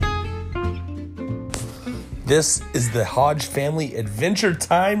This is the Hodge Family Adventure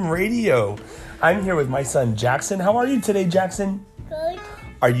Time Radio. I'm here with my son, Jackson. How are you today, Jackson? Good.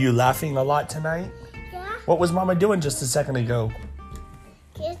 Are you laughing a lot tonight? Yeah. What was Mama doing just a second ago?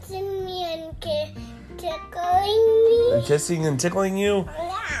 Kissing me and tickling me. Kissing and tickling you?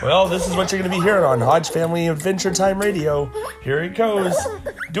 Yeah. Well, this is what you're going to be hearing on Hodge Family Adventure Time Radio. Here it goes.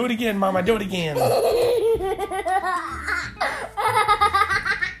 Do it again, Mama. Do it again.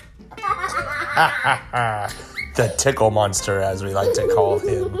 The tickle monster, as we like to call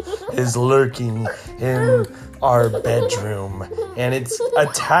him, is lurking in our bedroom, and it's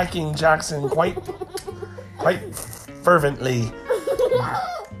attacking Jackson quite fervently.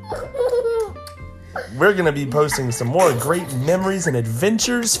 We're going to be posting some more great memories and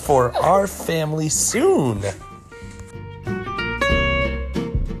adventures for our family soon.